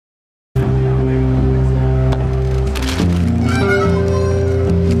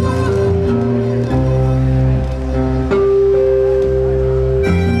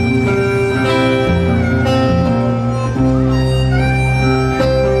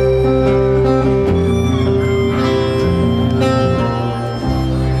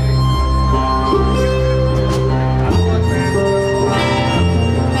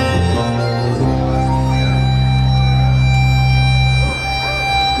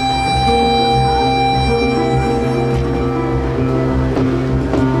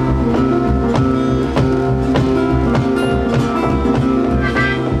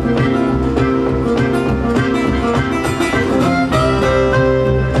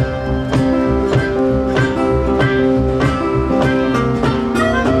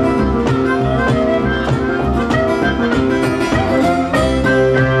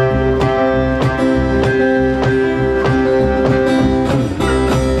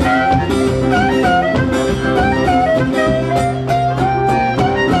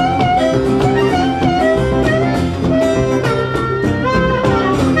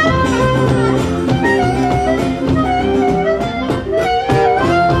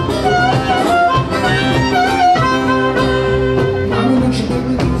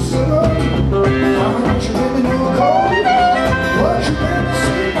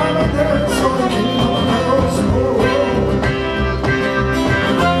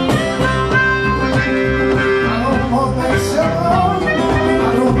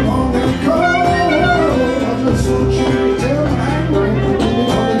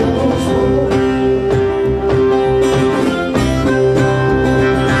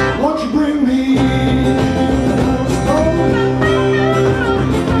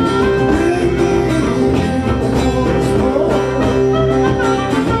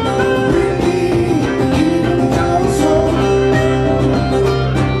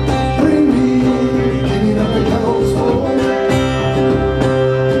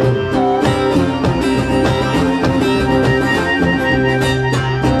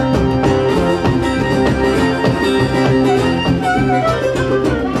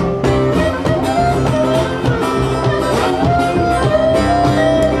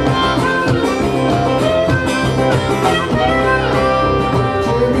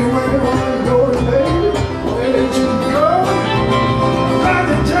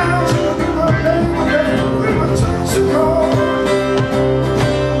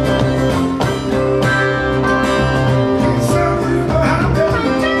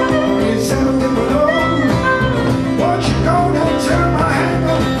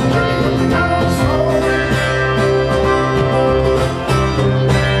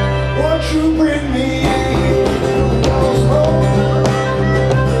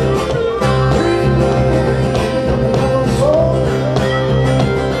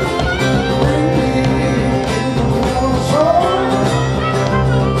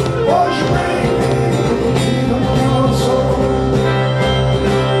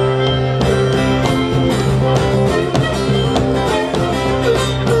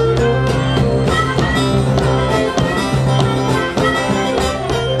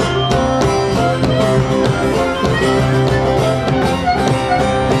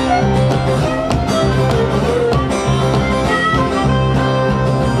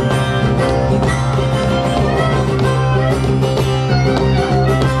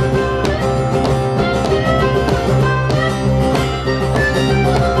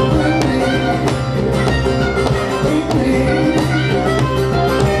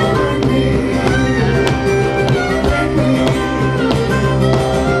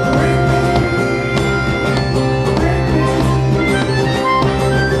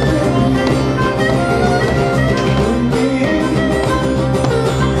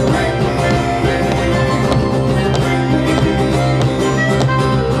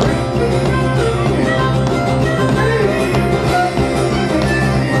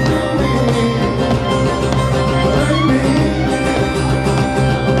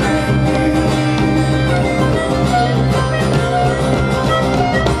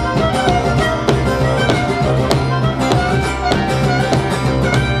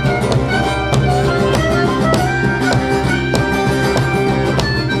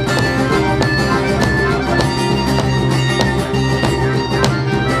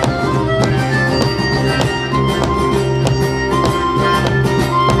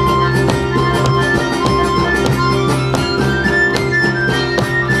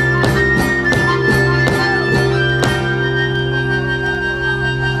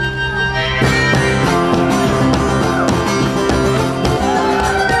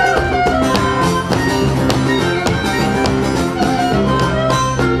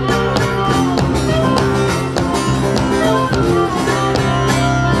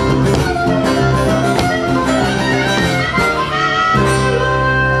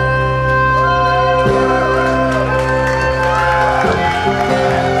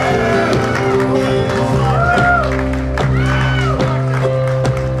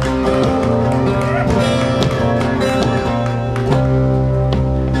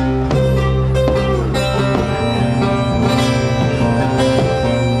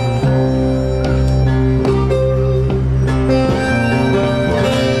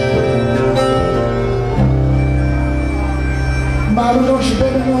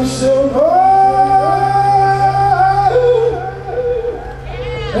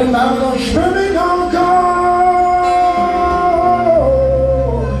And now those spirit gonna go.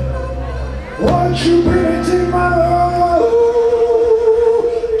 Won't you bring it to my love?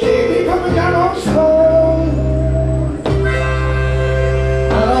 Keep me coming down on slow.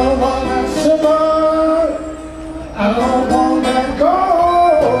 I don't want that silver. I don't want that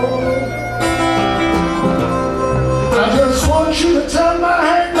gold. I just want you to tell my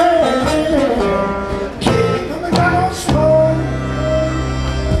hangman, keep me coming down on slow.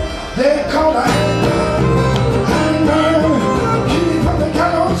 They call a hangman, keep me coming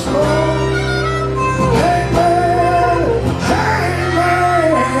down on slow. Hangman,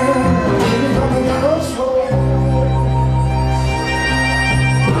 hangman, keep me coming down on slow.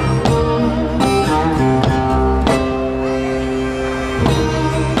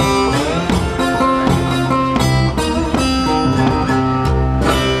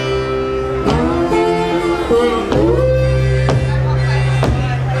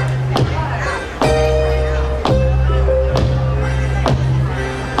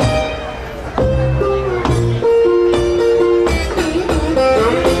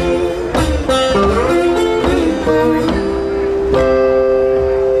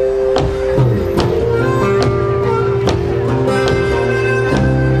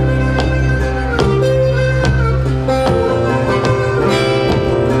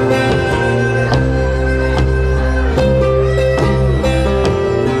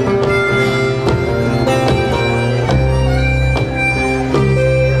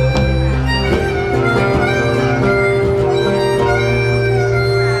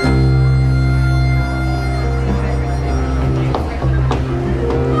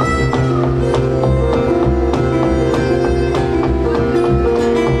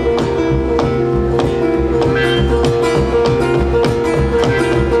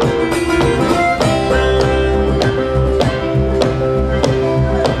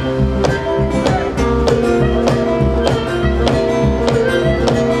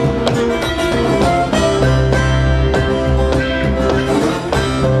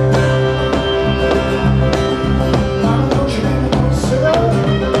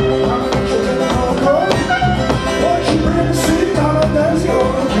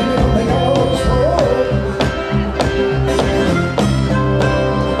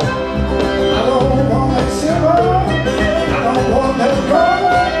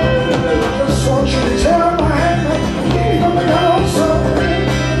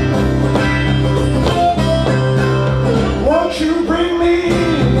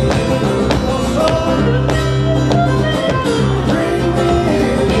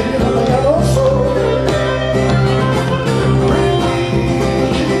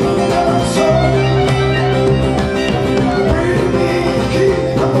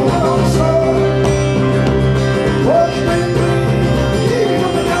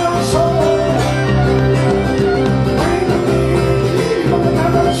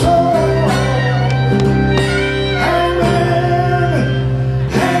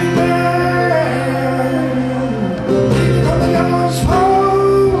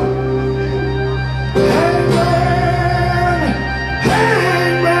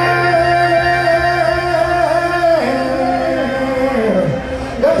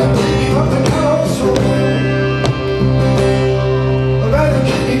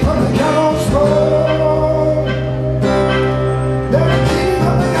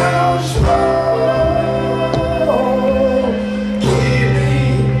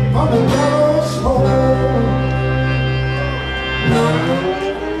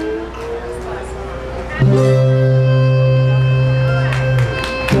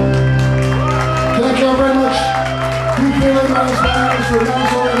 Thank you all very much. Hugh Feeley, Miles Myers, for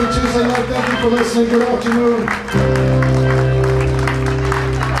announcing already Tuesday night. Thank you for listening. Good afternoon.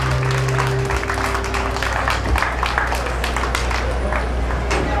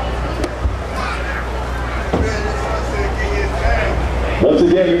 Once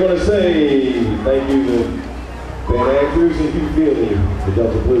again, we want to say thank you to Ben Andrews and Hugh Feeley, the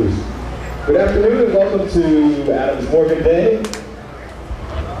Delta Blues. Good afternoon and welcome to Adams Morgan Day.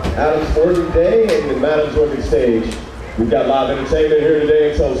 Adams Morgan Day and the Adams Morgan Stage. We've got live entertainment here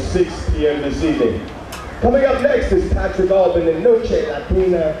today until 6 p.m. this evening. Coming up next is Patrick Alban and Noche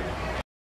Latina.